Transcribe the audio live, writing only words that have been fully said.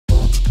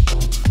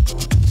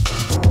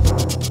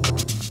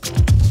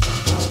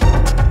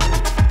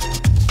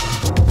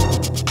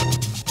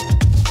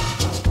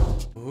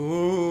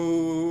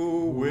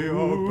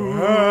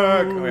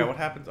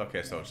happens?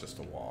 Okay, so it's just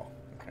a wall.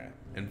 Okay.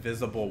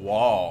 Invisible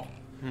wall.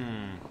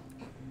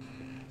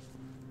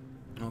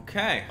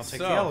 Okay. I'll take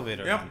the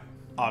elevator then,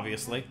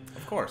 obviously.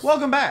 Of course.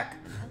 Welcome back.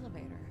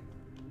 Elevator.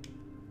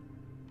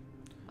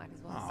 Might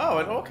as well. Oh,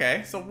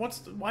 okay. So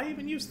why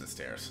even use the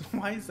stairs?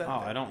 Why is that? Oh,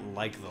 there? I don't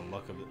like the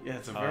look of it. Yeah,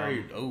 it's a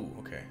very... oh,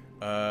 okay.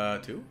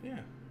 2? Yeah.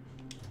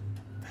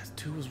 That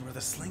 2 is where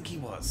the Slinky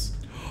was.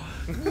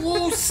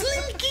 Whoa,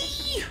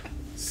 Slinky! I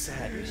wish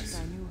Sadness.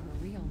 I knew her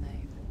real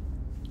name.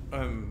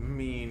 I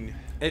mean...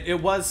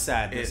 It was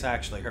sadness,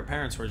 actually. Her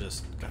parents were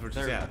just... They were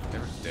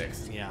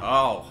dicks. Yeah.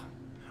 Oh.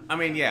 I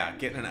mean, yeah,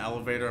 getting an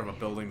elevator of a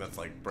building that's,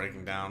 like,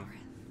 breaking down.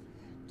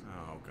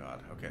 Oh,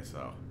 God. Okay,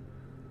 so...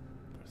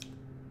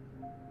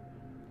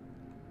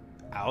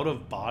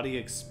 Out-of-body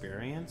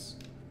experience?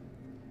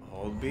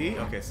 Hold B?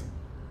 Okay, so...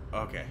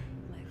 Okay.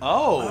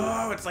 Oh!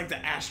 Oh, it's like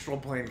the astral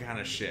plane kind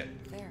of shit.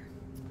 There.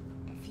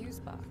 A fuse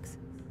box.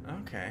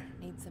 Okay.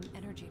 Need some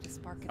energy to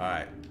spark it.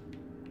 Alright.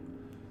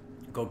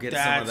 Go get some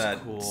That's of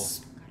that cool.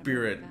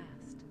 spirit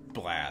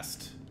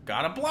blast.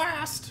 Gotta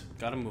blast!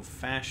 Gotta move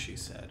fast, she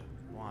said.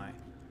 Why?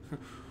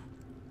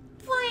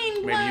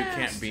 Maybe you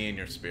can't be in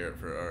your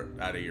spirit or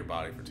out of your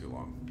body for too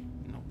long.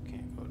 No,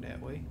 can't go that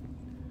way.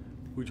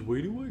 Which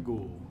way do I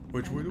go?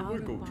 Which way do I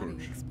go, Out-of-body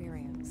George?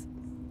 experience.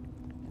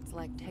 It's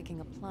like taking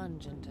a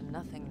plunge into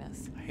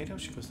nothingness. I hate how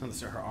she goes down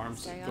her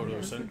arms Stay go to under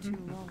her for side. too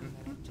long,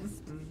 and it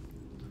just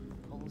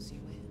pulls you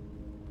in.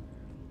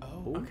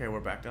 Oh, Okay,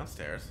 we're back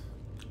downstairs.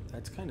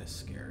 that's kind of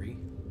scary.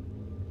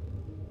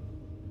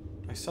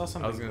 I saw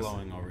something gonna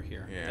glowing over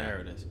here. Yeah. There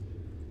it is.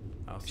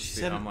 I was She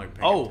see, said, I'm like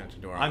paying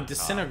attention to her on I'm the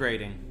top.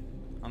 disintegrating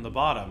on the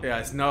bottom. Yeah,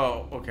 it's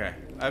no. Okay.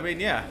 I mean,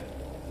 yeah.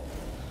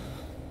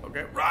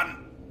 Okay,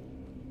 run!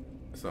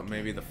 So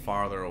maybe the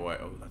farther away.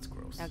 Oh, that's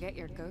gross. Now get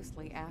your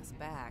ghostly ass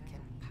back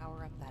and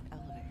power up that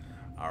elevator.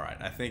 Alright,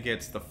 I think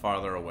it's the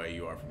farther away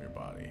you are from your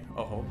body.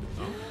 Oh, hold.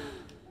 Oh.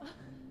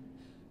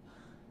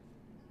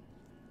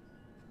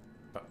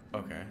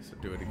 Okay, so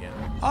do it again.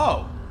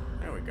 Oh!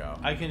 There we go.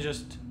 I can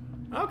just...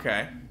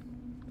 Okay.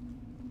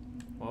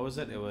 What was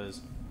it? It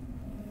was...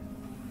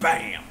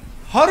 Bam!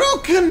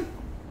 Hadouken!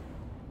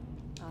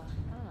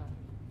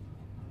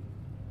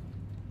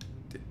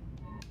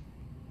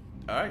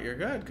 Alright, you're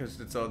good, because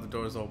it's all the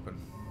door's open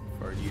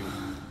for you.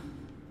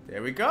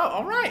 There we go.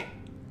 Alright!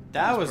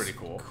 That was pretty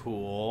cool.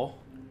 Cool.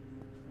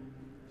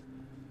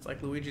 It's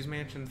like Luigi's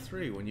Mansion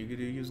 3 when you get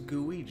to use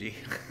Gooigi.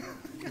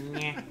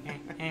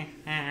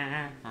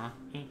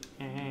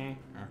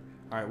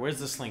 Alright, where's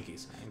the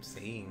Slinkies? I'm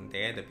seeing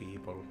dead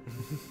people.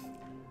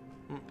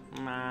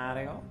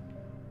 Mario.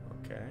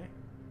 Okay.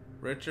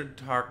 Richard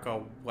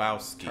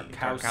Tarkowski.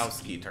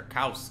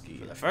 Tarkowski.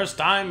 For the first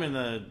time in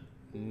the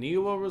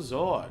Niwa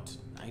Resort.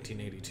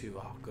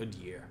 1982. Oh, good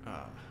year.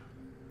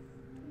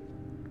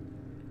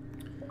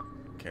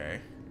 Okay.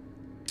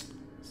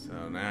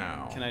 So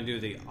now... Can I do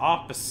the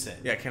opposite?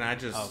 Yeah, can I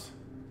just... Of,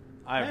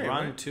 I've Hey,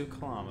 run right. 2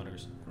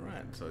 kilometers.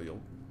 Alright, so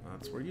you'll...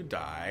 That's where you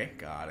die.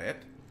 Got it.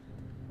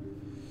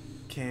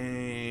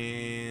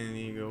 Can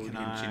you go... Can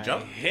she I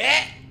jump?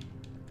 hit?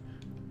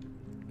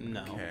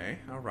 No. Okay,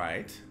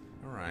 alright.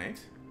 Alright.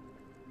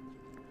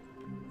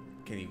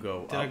 Can you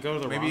go Did I up? go to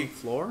the maybe, wrong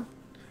floor?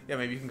 Yeah,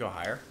 maybe you can go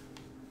higher.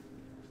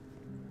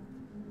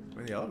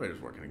 Maybe the elevator's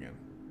working again.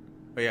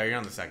 Oh yeah, you're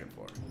on the 2nd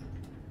floor.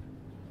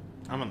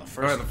 I'm on the Or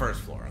first. the 1st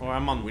floor. Or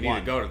I'm on We one. need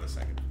to go to the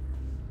 2nd floor.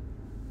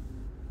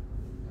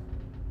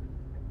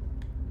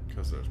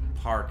 Because there's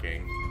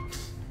parking.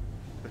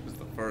 There's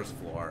the 1st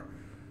floor.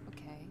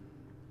 Okay.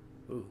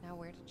 Ooh. Now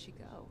where did she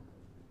go?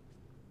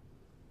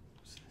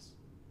 What's this?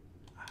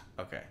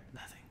 Okay.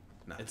 Nothing.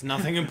 Nothing. It's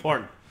nothing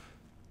important.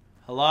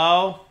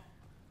 Hello?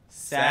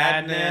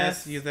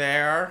 Sadness. You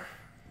there?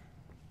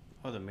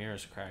 Oh, the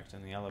mirror's cracked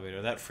in the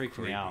elevator. That freaked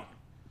me Creepy. out.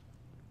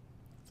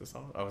 Is this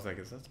all? I was like,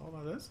 is that all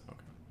about this? Okay.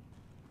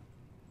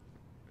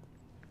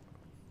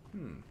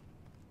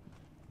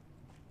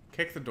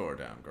 Kick the door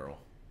down, girl.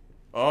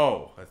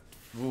 Oh,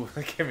 ooh,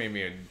 that gave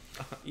me a...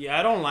 Yeah,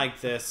 I don't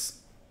like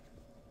this.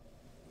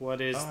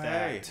 What is Oh,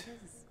 that? hey.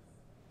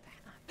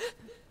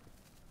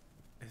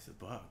 It's a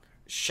bug.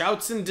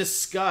 Shouts in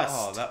disgust.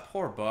 Oh, that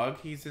poor bug.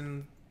 He's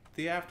in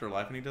the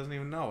afterlife and he doesn't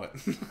even know it.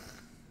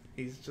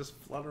 He's just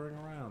fluttering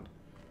around.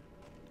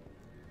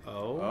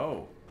 Oh.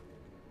 Oh.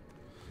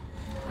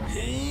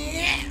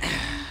 Okay.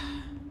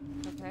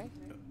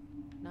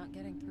 Not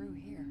getting through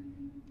here.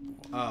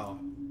 Oh.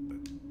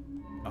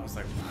 I was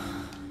like,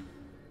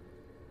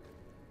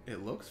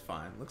 it looks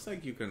fine. Looks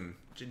like you can...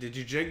 Did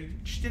you jig?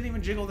 She didn't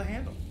even jiggle the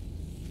handle.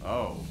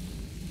 Oh.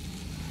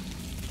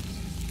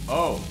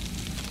 Oh.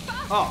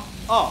 Oh.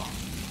 Oh.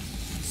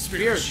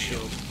 Spirit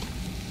shield.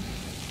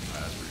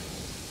 That's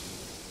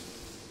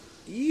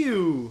pretty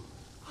Ew.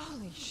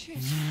 Holy shit. I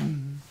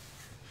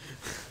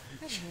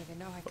didn't even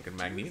know I could Fucking do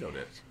Magneto that.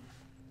 did.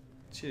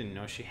 She didn't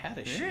know she had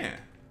a Yeah. shield.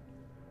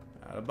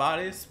 Out of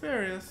body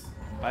experience.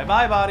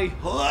 Bye-bye, body.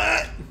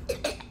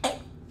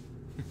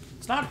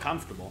 It's not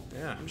comfortable.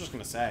 Yeah. I'm just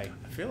gonna say.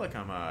 I feel like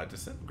I'm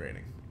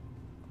disintegrating.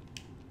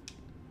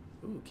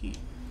 Ooh, key.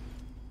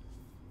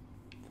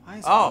 Why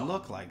does Oh. it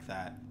look like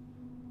that?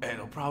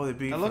 It'll probably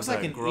be. That for looks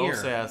like an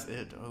gross ear. ass.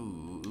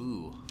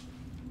 Ooh.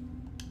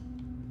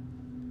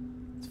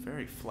 It's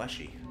very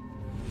fleshy.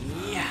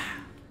 Yeah.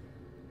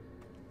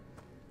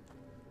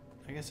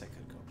 I guess I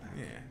could go back.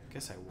 Yeah.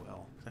 Guess I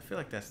will. I feel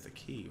like that's the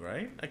key,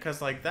 right?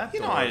 Because like that You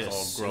know, door I is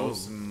all assume.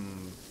 gross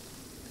and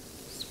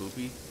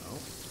spoopy.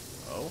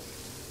 Oh.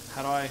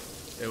 How do I?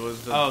 It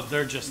was the. Oh,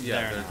 they're just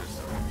yeah, there they're now.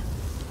 just.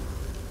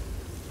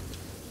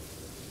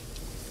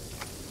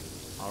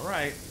 All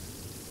right.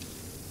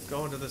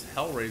 Go into this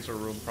Hellraiser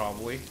room,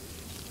 probably.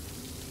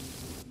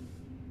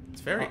 It's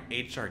very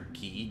H.R.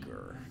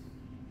 Giger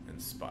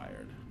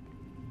inspired.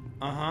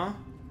 Uh huh.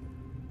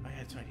 Oh yeah,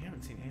 that's right. You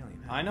haven't seen Alien.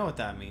 Have I know what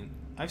that means.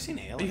 I've seen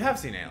Alien. you? You have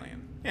seen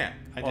Alien. Yeah.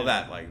 I well, did.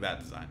 that like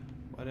that design.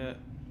 What? Where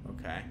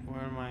Okay.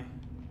 am I?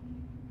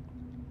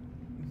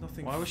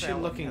 Nothing. Why was she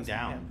phallic looking hasn't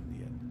down? happened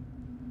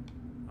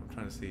yet. I'm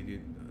trying to see.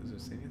 Does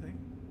it see anything?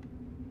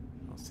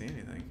 I don't see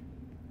anything.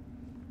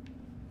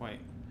 Wait.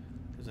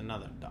 There's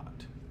another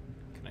dot.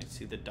 Can I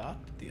see the dot?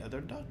 The other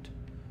dot?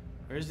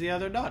 Where's the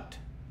other dot?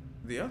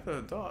 The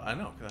other dog. I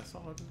know, because I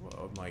saw it as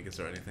well. I'm like, is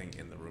there anything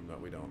in the room that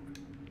we don't?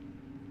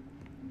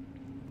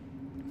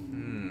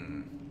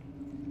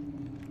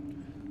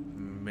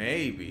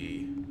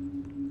 Maybe.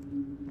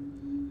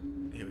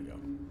 Here we go.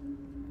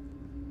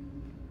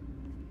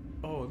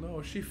 Oh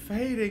no, she's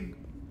fading.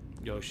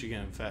 Yo, she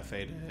getting fat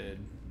faded.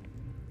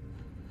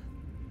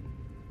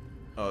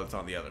 Oh, it's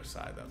on the other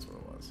side. That's what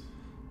it was.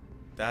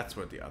 That's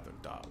where the other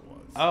dot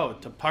was. Oh,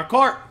 to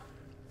parkour!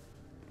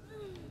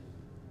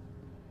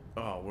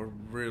 Oh, we're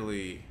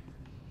really...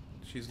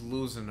 She's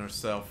losing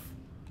herself.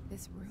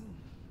 This room.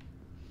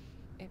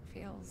 It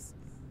feels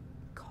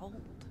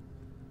cold.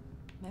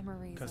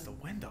 Memories Because the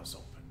of window's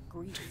open.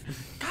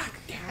 grief. God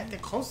damn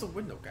it, close the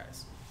window,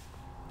 guys.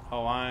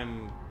 Oh,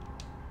 I'm...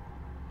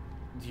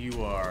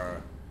 You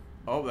are...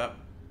 Oh, that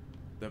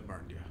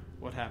burned you.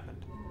 What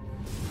happened?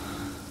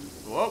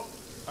 Whoa.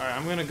 Alright,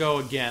 I'm gonna go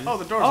again. Oh,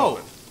 the door's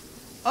open.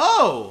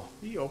 Oh!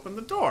 He opened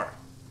the door.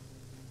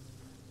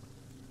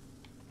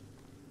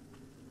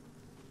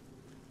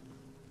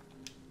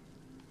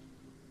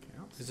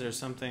 Is there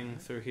something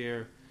through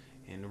here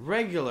in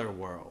regular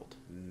world?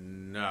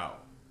 No.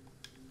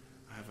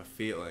 I have a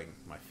feeling,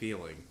 my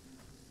feeling,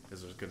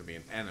 is there's going to be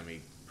an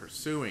enemy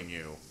pursuing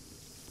you,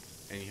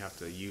 and you have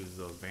to use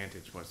those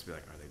vantage points to be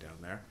like, are they down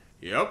there?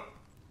 Yep.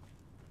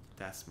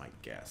 That's my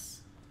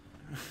guess.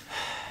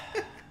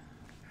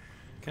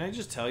 Can I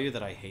just tell you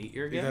that I hate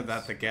your guess? Because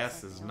that the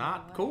guess is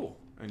not cool,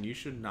 and you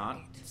should not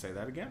say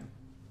that again.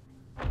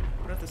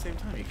 But at the same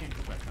time, you can't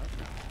go back out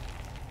now.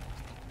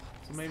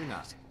 So maybe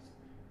not.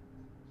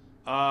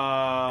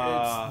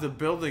 It's the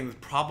building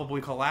probably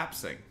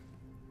collapsing.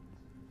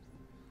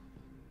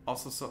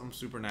 Also something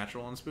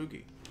supernatural and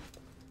spooky.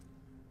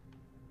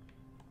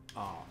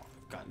 Oh,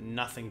 I've got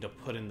nothing to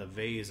put in the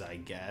vase, I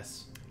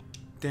guess.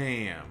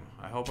 Damn.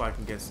 I hope I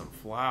can get some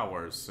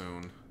flowers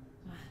soon.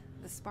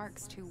 The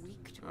spark's too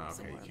weak to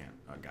absorb. Okay, you can't.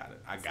 I got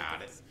it. I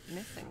got it. It's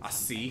missing I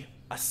see.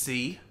 I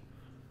see.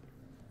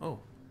 Oh,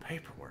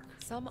 paperwork.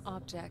 Some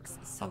objects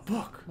soak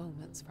book. up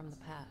moments from the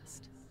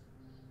past.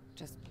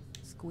 Just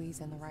squeeze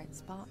in the right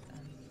spot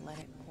and let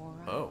it pour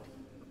out. Oh.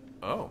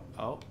 Oh.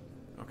 Oh.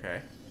 Okay.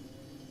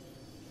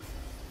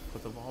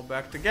 Put them all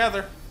back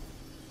together.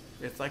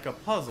 It's like a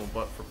puzzle,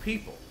 but for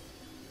people.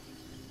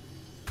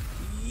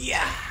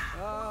 Yeah!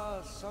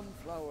 Ah,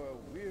 sunflower,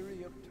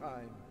 weary of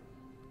time.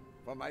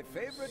 For my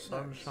favorite nurse.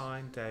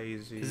 Sunshine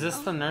Daisy. Is this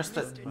the nurse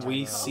that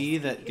we see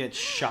that gets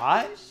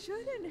shot?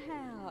 Shouldn't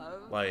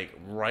have. Like,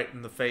 right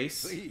in the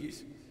face?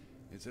 Please,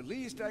 it's the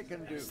least I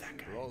can do that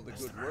guy. for all the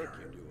That's good the work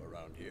murderer. you do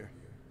around here.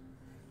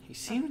 He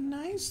seemed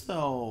nice,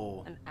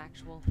 though. An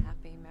actual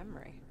happy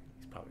memory.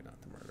 He's probably not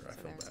the murderer. I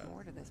So feel there's bad.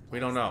 more to this We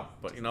don't place know,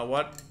 but you know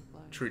what?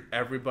 blood. Treat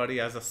everybody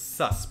as a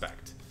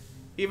suspect.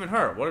 Even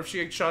her. What if she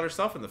had shot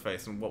herself in the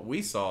face and what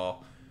we saw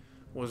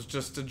was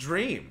just a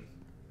dream?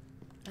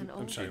 An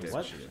old sorry, She did-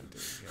 what? She didn't do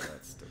it. Yeah,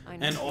 that's stupid. I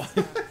know And this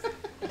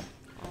stuff.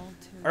 All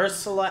too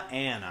Ursula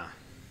Anna.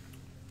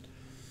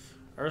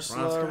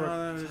 Ursula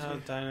Ron's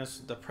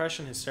had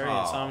depression, hysteria,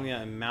 Oh. insomnia,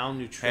 and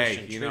malnutrition.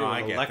 Hey, you treated know, with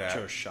I get that.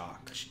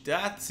 electroshock.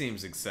 That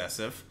seems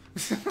excessive.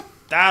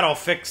 That'll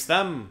fix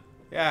them.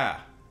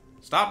 Yeah.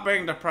 Stop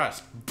being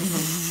depressed.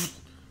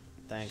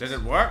 Thanks. Did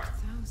it work?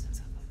 thousands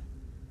of them.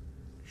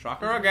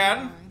 Shocker Even again.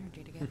 more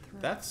energy to get through.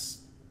 That's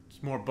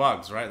more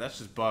bugs, right? That's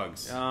just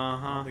bugs. I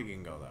Uh-huh. don't think you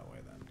can go that way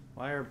then.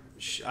 Why are...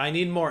 I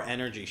need more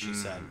energy, she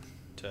said.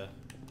 To...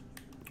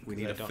 We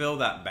need I to don't- fill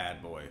that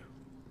bad boy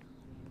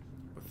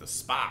with the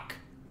Spock.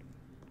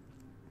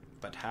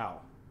 But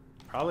how?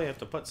 Probably have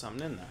to put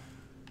something in there.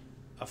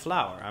 A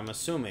flower, I'm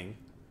assuming.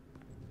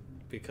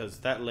 Because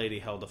that lady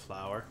held a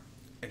flower.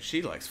 And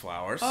she likes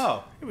flowers.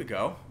 Oh. Here we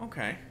go.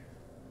 Okay.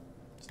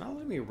 It's not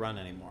letting me run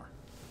anymore.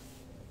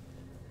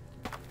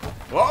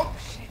 Whoa!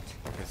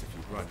 Because if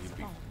you run, you'd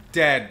be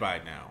dead by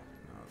now.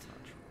 No, that's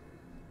not true.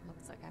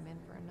 Looks like I'm in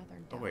for another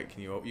Oh day.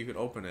 wait, you can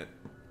open it.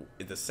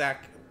 The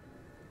sack,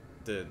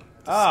 the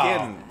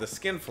Oh.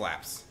 skin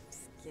flaps.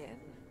 Skin?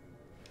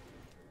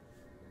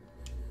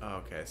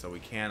 Okay, so we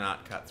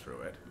cannot cut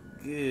through it.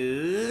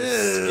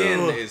 Skin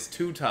is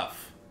too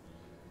tough.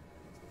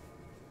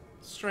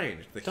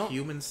 Strange. The Don't-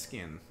 human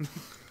skin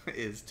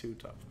is too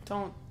tough.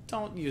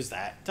 Don't use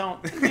that.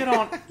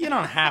 You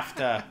don't have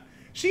to.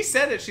 She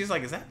said it. She's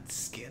like, is that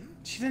skin?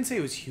 She didn't say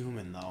it was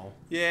human though.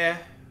 Yeah.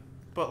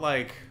 But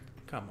like,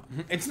 come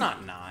on. It's not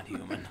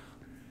human.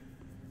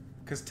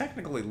 Because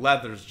technically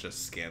leather's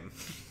just skin.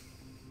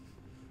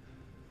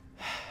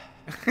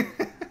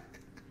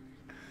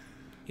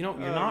 You know,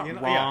 you're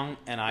not wrong,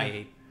 and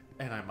I...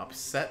 And I'm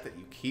upset that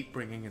you keep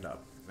bringing it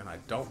up. And I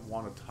don't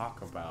want to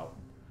talk about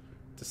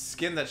the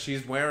skin that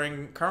she's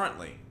wearing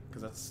currently.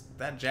 Because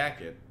that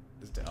jacket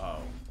is...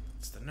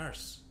 it's the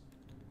nurse.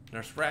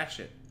 Nurse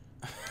Ratchet.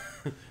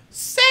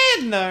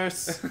 Sad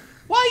nurse!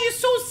 Why are you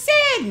so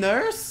sad,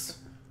 nurse?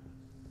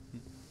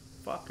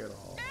 Fuck it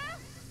all.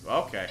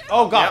 Okay.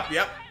 Oh, God.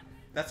 Yep.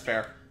 That's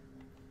fair.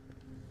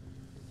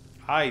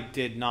 I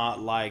did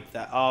not like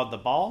that. Oh, the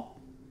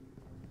ball?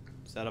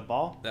 Is that a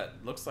ball?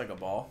 That looks like a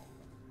ball.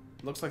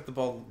 Looks like the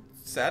ball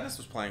Sadness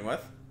was playing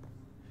with.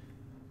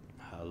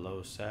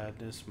 Hello,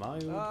 sadness, my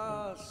old...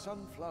 Ah,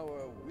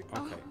 sunflower.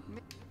 Okay.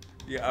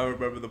 Yeah, I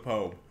remember the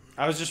poem.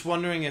 I was just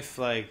wondering if,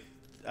 like,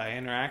 I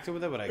interacted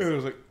with it, but I... It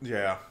was like,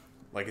 yeah.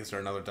 Like, is there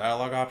another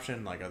dialogue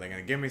option? Like, are they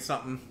going to give me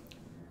something?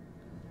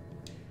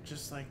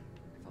 Just like...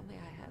 If only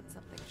I had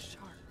something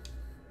sharp.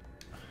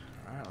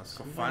 Alright, let's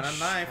go find a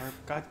knife.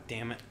 God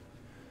damn it.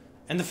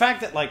 And the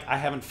fact that, like, I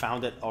haven't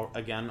found it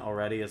again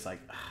already is like...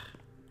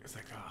 It's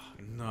like, oh,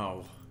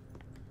 no.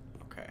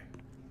 Okay.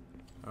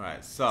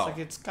 Alright, so... It's like,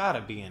 it's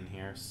gotta be in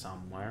here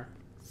somewhere.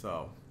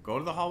 So, go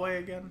to the hallway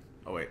again.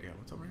 Oh, wait, yeah,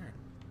 what's over here?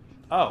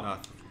 Oh.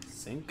 Nothing.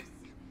 Sink?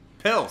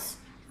 Pills!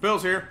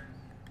 Pills here!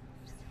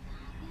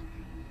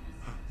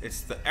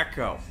 It's the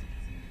Echo.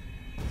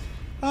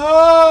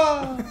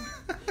 Oh!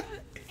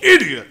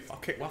 Idiot!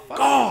 Okay, well, fuck.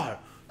 God!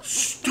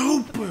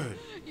 Stupid!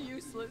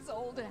 Useless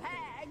old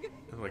hag.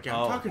 I'm like, yeah,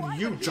 I'm talking to Why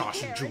you, don't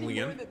Josh care and any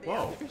Julian. more than the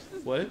Whoa. others?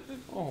 What?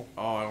 Oh.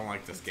 Oh, I don't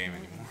like this game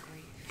anymore.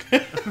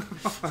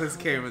 This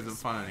game isn't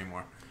fun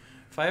anymore.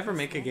 If I ever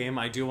make a game,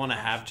 I do want to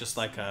have just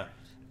like a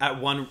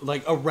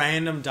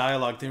random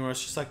dialogue thing where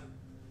it's just like,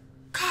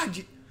 God,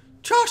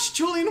 Josh,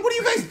 Julian, what are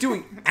you guys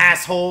doing,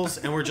 assholes?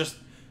 And we're just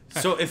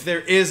so if there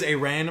is a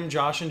random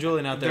Josh and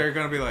Julian out They're there,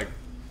 gonna be like,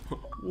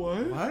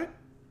 what? what?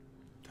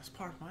 That's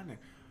part of my name.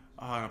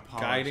 Oh, an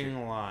apology.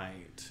 Guiding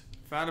light.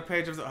 Found a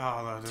page of the...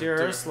 Oh, Dear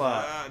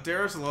Ursula.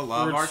 Dear Ursula,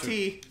 love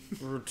RT.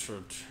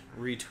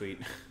 Retweet.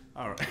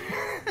 Alright.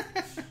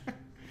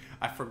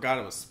 I forgot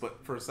it was split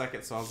for a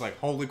second, so I was like,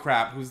 holy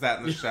crap, who's that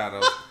in the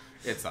shadows?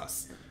 It's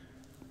us.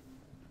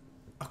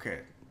 Okay.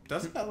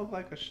 Doesn't that look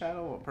like a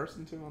shadow of a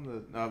person too on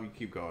the... No, you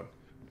keep going.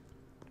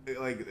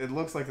 It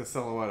looks like the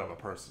silhouette of a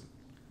person.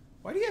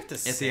 Why do you have to At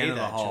say the end of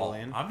the that, hall.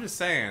 Julian? I'm just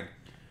saying.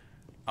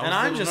 I was And a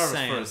I'm little just nervous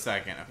saying, for a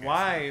second.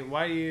 Okay,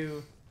 Why do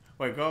you...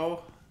 Wait,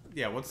 go...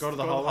 Yeah, let's Go to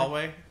the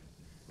hallway?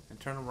 and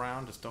turn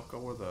around. Just don't go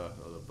where the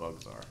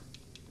bugs are.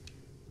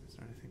 Is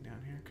there anything down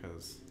here?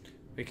 Because...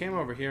 We came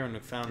over here and we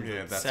found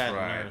Yeah, the that's sad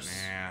right. nurse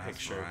Yeah,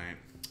 picture. that's right.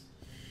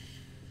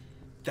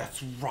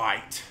 That's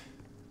right.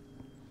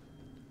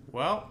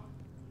 Well...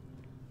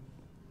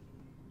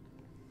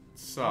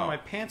 So... Oh, my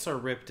pants are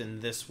ripped in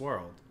this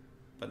world,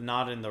 but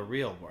not in the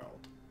real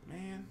world.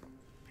 Man,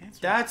 pants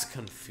are... That's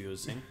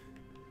confusing.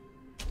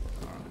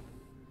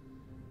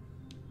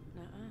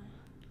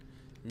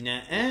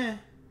 Nuh-uh.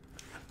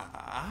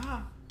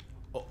 Ah.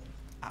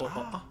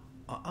 Oh.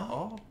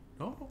 Oh.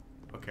 No.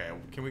 Okay.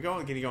 Can we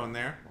go? Can you go in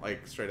there?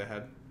 Like straight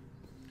ahead?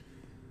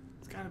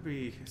 It's got to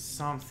be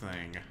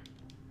something.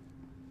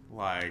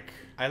 Like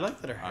I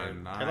like that her hair. A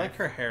knife. I like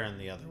her hair in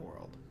the other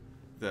world.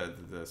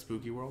 the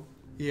spooky world.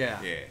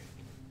 Yeah. Yeah.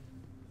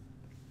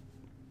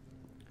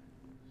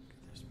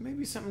 There's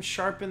maybe something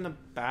sharp in the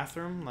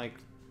bathroom, like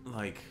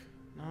Like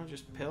no,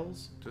 just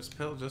pills. just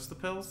the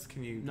pills.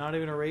 Can you Not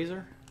even a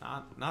razor.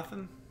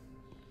 nothing?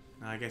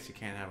 No, I guess you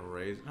can't have a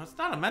raise. No, it's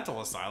not a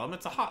mental asylum.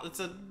 It's a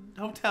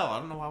hotel. I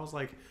don't know why I was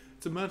like,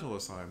 it's a mental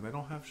asylum. They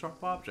don't have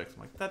sharp objects.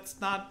 I'm like,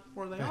 that's not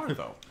where they are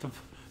though.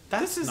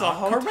 This is not a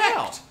hotel.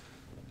 correct.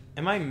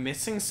 Am I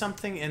missing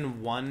something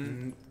in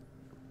one,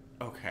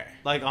 Okay.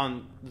 like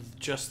on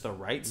just the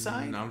right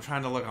side? No, I'm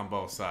trying to look on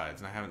both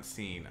sides, and I haven't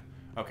seen.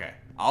 Okay,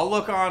 I'll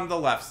look on the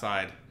left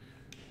side.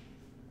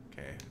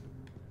 Okay,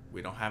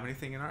 we don't have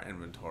anything in our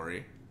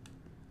inventory.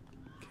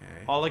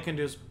 Okay, All I can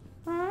do is.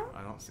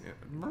 I don't see it.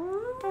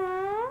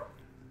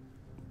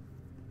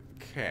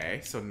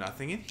 Okay, so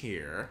nothing in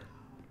here.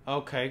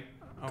 Okay,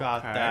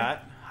 got Okay.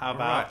 that. How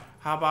about? Alright,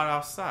 how about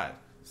outside?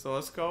 So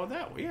let's go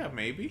that way. Yeah,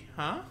 maybe.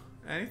 Huh?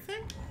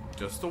 Anything?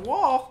 Just a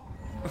wall.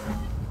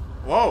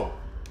 Whoa.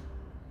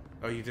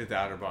 Oh, you did the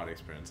outer body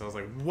experience. I was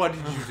like, what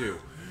did you do?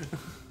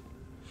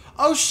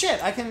 Oh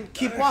shit! I can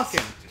keep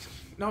walking.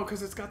 No,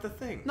 because it's got the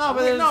thing. No, but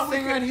Wait, there's a we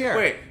thing could- right here.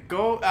 Wait,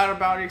 go outer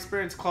body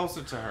experience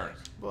closer to her.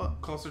 Well,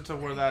 closer to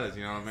where that is,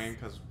 you know what I mean?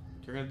 Because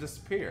you're going to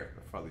disappear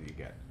the further you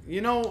get.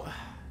 You know,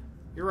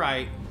 you're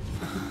right.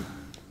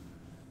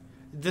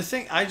 The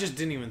thing, I just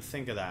didn't even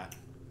think of that.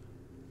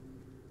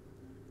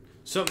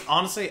 So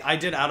honestly, I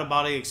did out of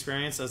body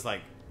experience as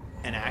like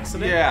an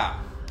accident. Yeah.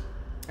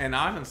 And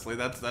honestly,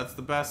 that's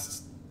the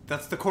best.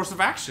 That's the course of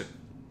action.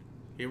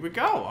 Here we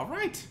go. All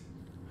right.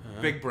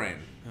 Big brain.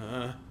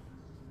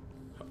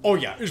 Oh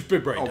yeah, it's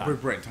big brain time.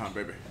 Big brain time,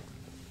 baby.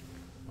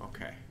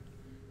 Okay.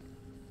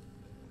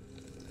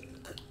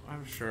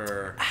 I'm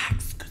sure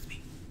Excuse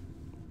me.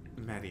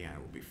 Marianne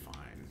will be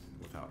fine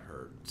without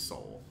her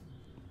soul.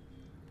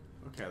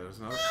 Okay, there's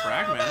another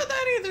fragment. Not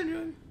that either,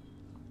 dude.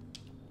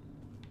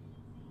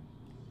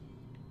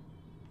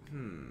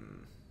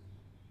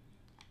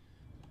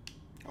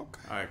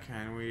 Okay. Alright,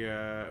 can we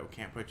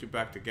can't put you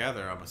back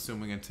together, I'm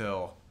assuming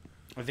until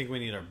I think we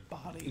need our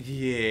body.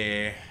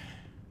 Yeah.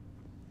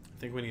 I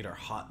think we need our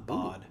hot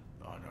bod.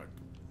 Oh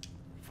no.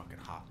 Fucking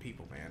hot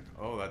people, man.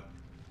 Oh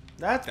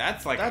That's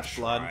that's like that's a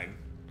blood. shrine.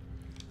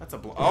 That's a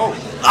blood. Oh!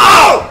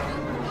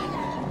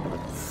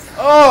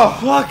 Oh!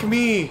 Fuck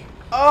me.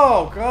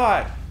 Oh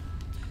god.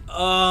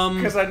 Um.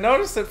 Because I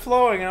noticed it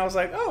flowing and I was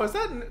like, oh, is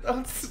that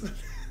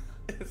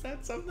is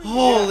that something?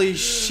 Holy Yeah.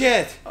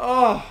 shit.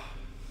 Oh.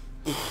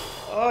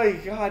 Oh,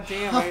 god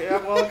damn.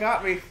 Well, it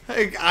got me.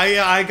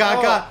 I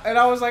got. And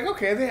I was like,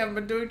 okay, they haven't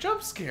been doing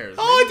jump scares.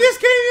 Oh, this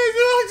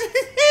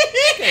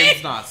game is.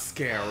 Game's not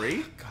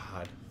scary.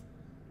 God.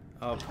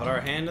 Oh, put our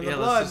hand in the Yeah,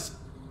 blood. let's just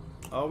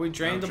Oh, we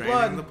drained the draining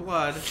blood. the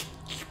blood.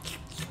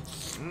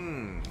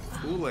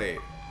 Kool-Aid.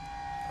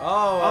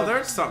 Oh, Oh,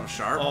 there's something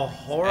sharp. a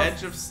horror-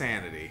 Edge of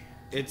sanity.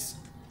 It's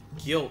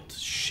guilt,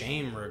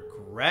 shame,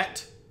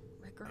 regret.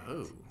 Regret.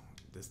 Oh,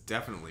 this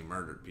definitely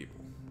murdered people.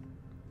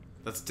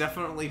 That's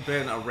definitely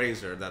been a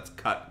razor that's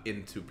cut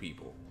into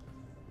people.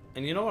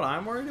 And you know what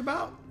I'm worried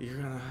about? You're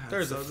gonna.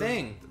 There's a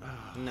thing.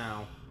 Oh,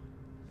 No.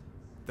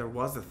 there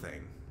was a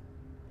thing,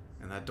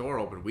 and that door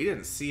opened. We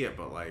didn't see it,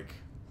 but like,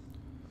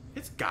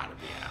 it's got to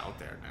be out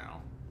there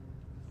now.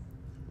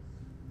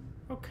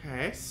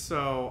 Okay,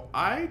 so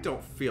I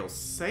don't feel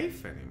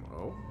safe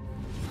anymore.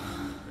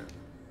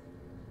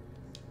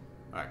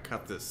 Alright,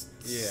 cut this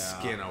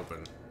skin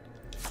open.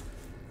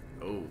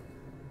 Oh.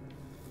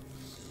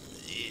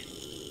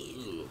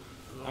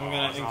 I'm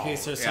gonna, in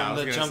case there's Yeah, I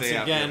something was that gonna jumps say,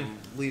 again.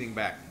 I'm leaning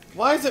back.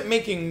 Why is it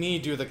making me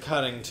do the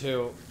cutting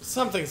too?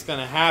 Something's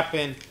gonna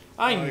happen.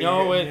 I Oh,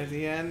 know you're it. getting At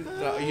the end,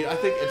 I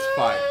think it's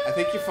fine. I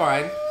think you're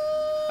fine.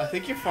 I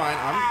think you're fine.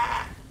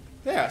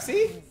 Yeah. See,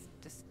 It's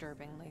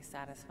disturbingly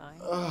satisfying.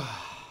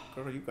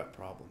 girl, you got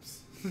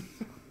problems.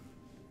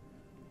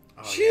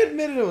 Oh, She yeah.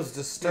 admitted it was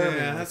disturbing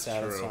Yeah, and that's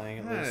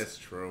satisfying. true. At That least. is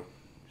true.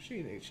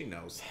 She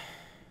knows.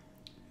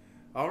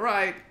 All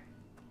right.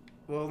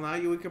 Well, now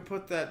we can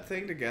put that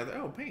thing together.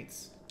 Oh,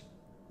 paints.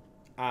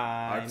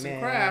 Arts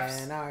and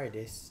crafts. an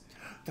artist.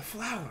 The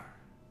flower.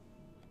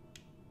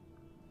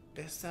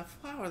 It's that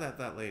flower that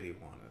that lady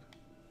wanted.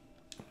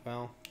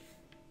 Well,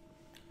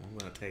 I'm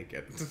gonna take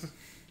it.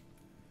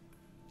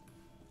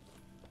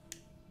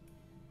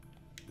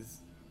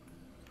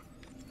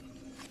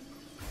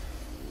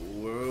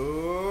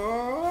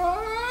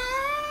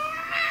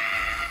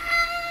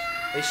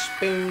 a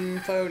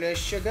spoonful of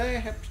sugar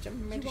helps to You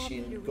want me to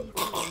read you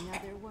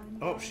another one?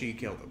 Oh, she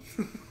killed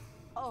him.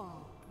 Oh,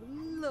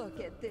 look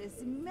at this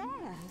mess.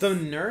 The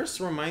nurse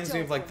reminds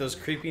me of like those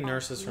creepy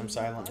nurses from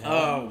Silent Hill.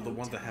 Oh, the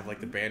ones that have like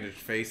the bandaged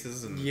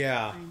faces and.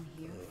 Yeah. I'm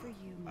here for you.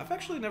 I've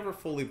actually never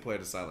fully played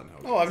a Silent Hill.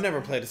 Oh, I've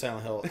never played a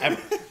Silent Hill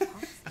ever.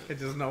 I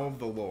just know of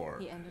the lore.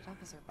 He ended up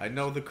as a I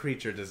know the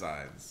creature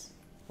designs.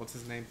 What's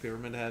his name?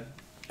 Pyramid Head.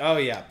 Oh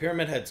yeah,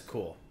 Pyramid Head's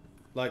cool.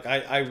 Like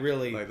I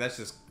really. Like that's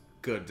just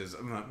good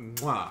design.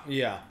 Mwah.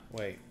 Yeah.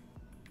 Wait.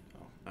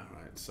 All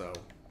right, so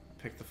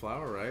pick the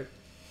flower, right?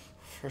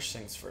 First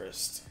things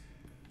first.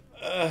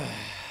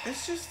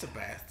 It's just a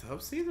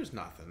bathtub. See, there's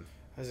nothing.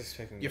 I was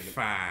expecting You're there to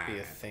fine. be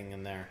a thing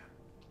in there.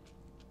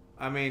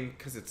 I mean,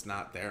 because it's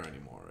not there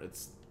anymore.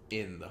 It's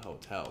in the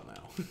hotel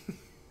now.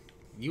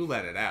 You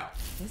let it out.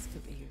 This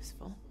could be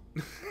useful.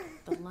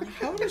 The light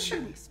How is does she-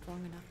 really strong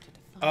enough to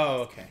define.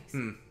 Oh, its okay.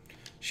 place.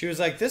 She was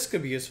like, "This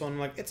could be useful." And I'm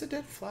like, "It's a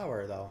dead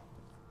flower, though."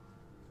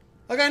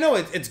 Like I know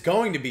it's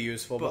going to be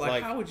useful, But but like,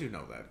 like how would you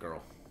know that,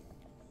 girl?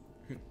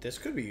 this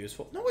could be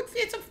useful. No, it's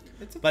It's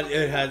a but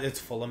flower. it's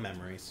full of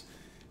memories.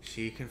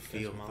 She can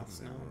feel moths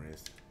the now.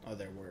 memories. Oh,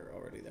 there were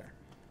already there.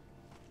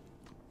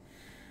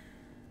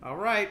 All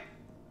right.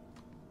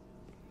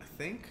 I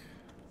think,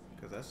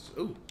 because that's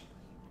ooh.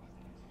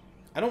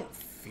 I don't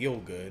feel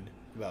good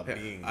about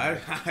being. I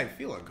there. I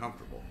feel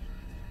uncomfortable.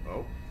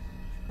 Oh.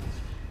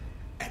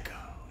 Echo.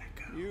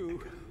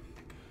 You,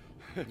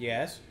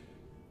 Yes.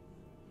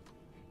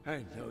 I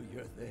know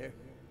you're there.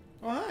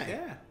 Oh hi.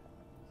 Yeah.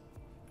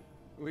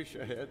 Wish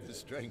I had the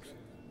strength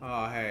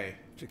Oh hey.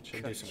 to Should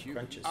do cut some you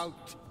crunches.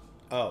 out.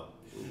 Oh.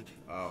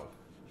 Oh.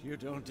 You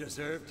don't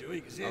deserve to I was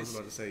exist.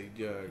 about to say,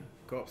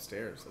 go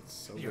upstairs. That's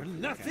so You're good for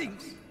your nothing.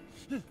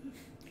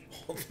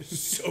 calves. This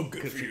is so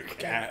good for your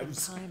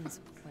calves. Times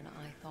when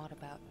I thought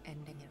about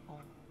ending it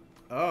all.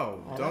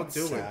 Oh, Oh, don't that's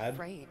do sad.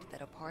 Afraid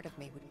that a part of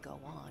me would go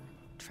on,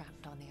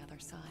 trapped on the other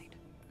side.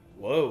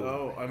 Whoa. it.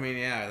 Oh, I mean,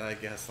 yeah, I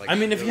guess like. I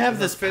mean, if you have her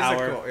this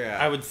power, yeah.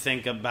 I would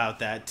think about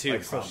that too.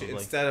 Like, so probably.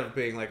 instead of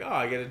being like, oh,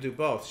 I got to do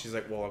both, she's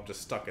like, well, I'm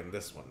just stuck in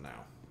this one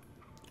now.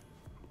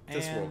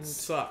 This world And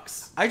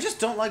sucks. I just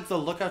don't like the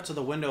look out to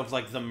the window of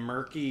like the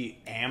murky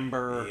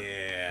amber.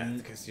 Yeah,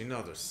 because you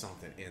know there's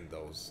something in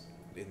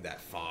that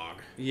fog.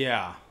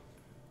 Yeah.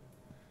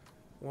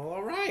 Well,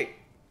 all right.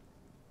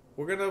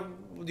 Do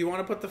you want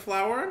to put the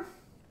flower in?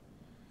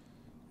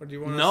 Or do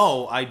you want?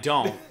 No, I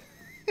don't.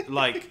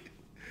 Like,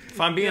 if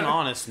I'm being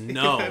honest,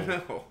 no. I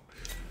know.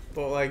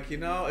 But like,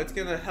 it's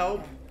gonna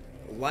help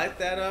light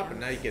that up, and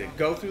now you get to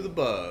go through the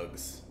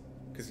bugs.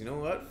 Because you know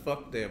what?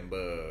 Fuck them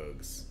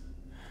bugs.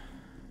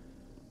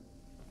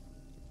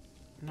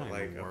 I'm not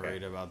Like, even okay.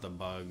 worried about the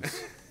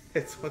bugs.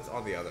 It's what's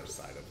on the other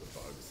side of the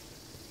bugs.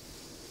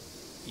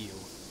 You.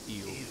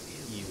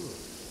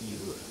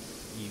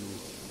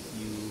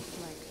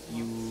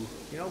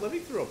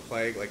 Living through a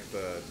plague like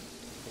what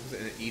was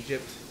it in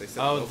Egypt? They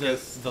said Oh,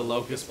 locusts. the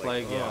locust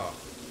plague,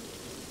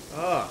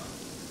 yeah.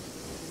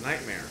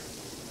 Nightmare.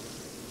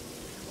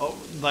 Oh,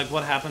 like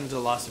what happened to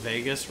Las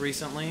Vegas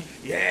recently?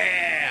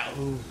 Yeah.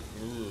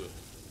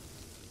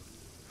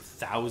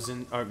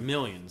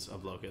 Millions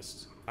of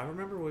locusts. I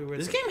remember we were.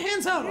 This game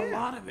hands out a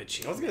lot of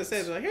it. I was gonna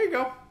say, they're like, here you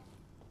go.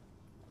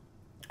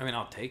 I mean,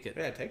 I'll take it.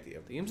 Yeah, take the.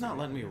 The game's not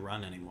letting me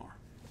run anymore.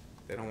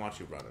 They don't want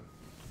you running.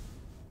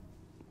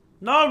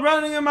 Not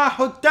running in my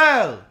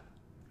hotel.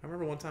 I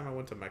remember one time I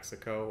went to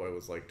Mexico. It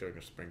was like during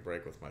a spring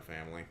break with my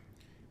family,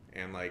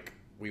 and like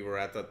we were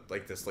at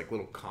this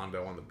little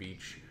condo on the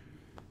beach,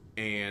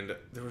 and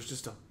there was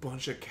just a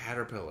bunch of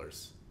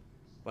caterpillars,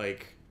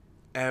 like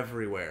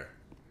everywhere.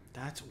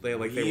 That's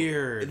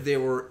weird. They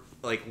were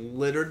like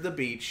littered the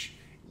beach,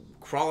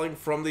 crawling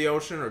from the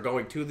ocean or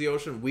going to the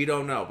ocean. We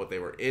don't know, but they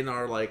were in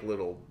our like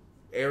little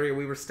area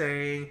we were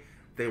staying.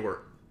 They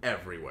were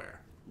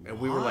everywhere, and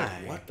we were like,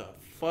 "What the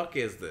fuck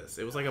is this?"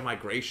 It was like a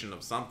migration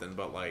of something,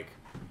 but like,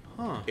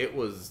 it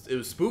was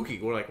spooky.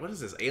 We're like, "What is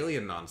this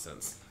alien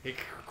nonsense?"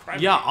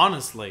 Yeah,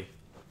 honestly.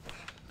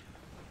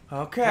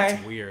 Okay.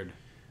 That's weird.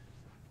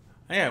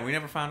 Yeah, we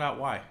never found out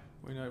why.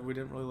 We didn't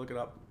really look it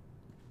up.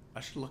 I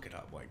should look it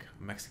up, like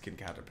Mexican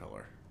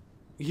caterpillar.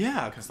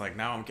 Yeah, Because like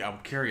now I'm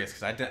curious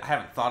because I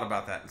haven't thought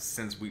about that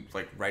since we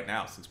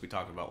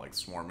talked about like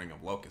swarming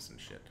of locusts and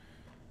shit.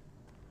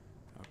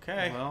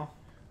 Okay.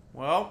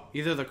 Well.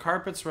 either the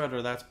carpet's red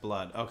or that's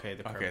blood. Okay,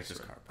 the carpet's Okay, it's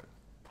just red. carpet.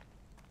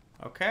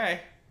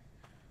 Okay.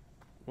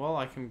 Well,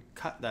 I can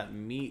cut that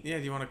meat. Yeah.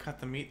 Do you want to cut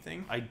the meat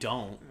thing? I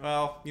don't.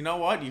 Well, you know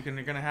what? You're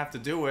gonna have to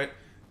do it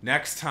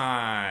next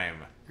time.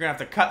 You're gonna have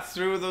to cut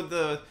through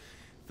the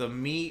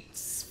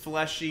meat's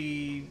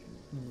fleshy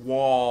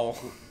wall.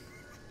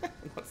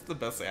 What's the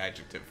best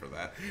adjective for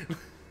that? I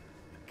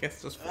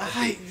guess just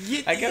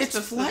fleshy. I guess it's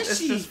just fleshy. It's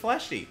just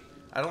fleshy.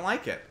 I don't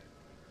like it.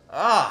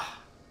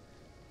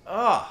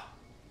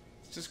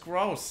 It's just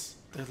gross.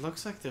 It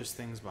looks like there's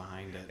things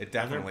behind it. It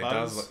definitely Are there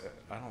does. bugs?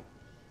 I don't.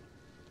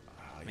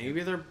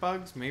 Maybe they're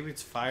bugs. Maybe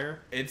it's fire.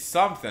 It's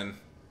something.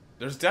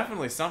 There's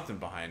definitely something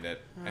behind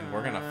it, and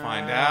we're gonna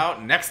find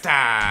out next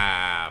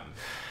time.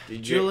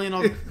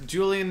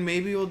 Julian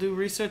maybe will do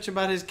research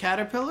about his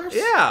caterpillars.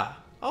 Yeah,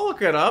 I'll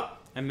look it up.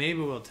 And maybe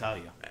we'll tell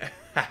you.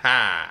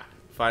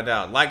 Find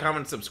out. Like,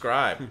 comment,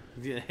 subscribe.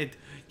 Hit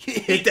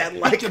that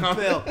like comment.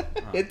 bell.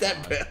 Hit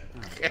that bell.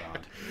 Oh, God.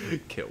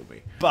 Kill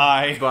me.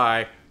 Bye.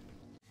 Bye.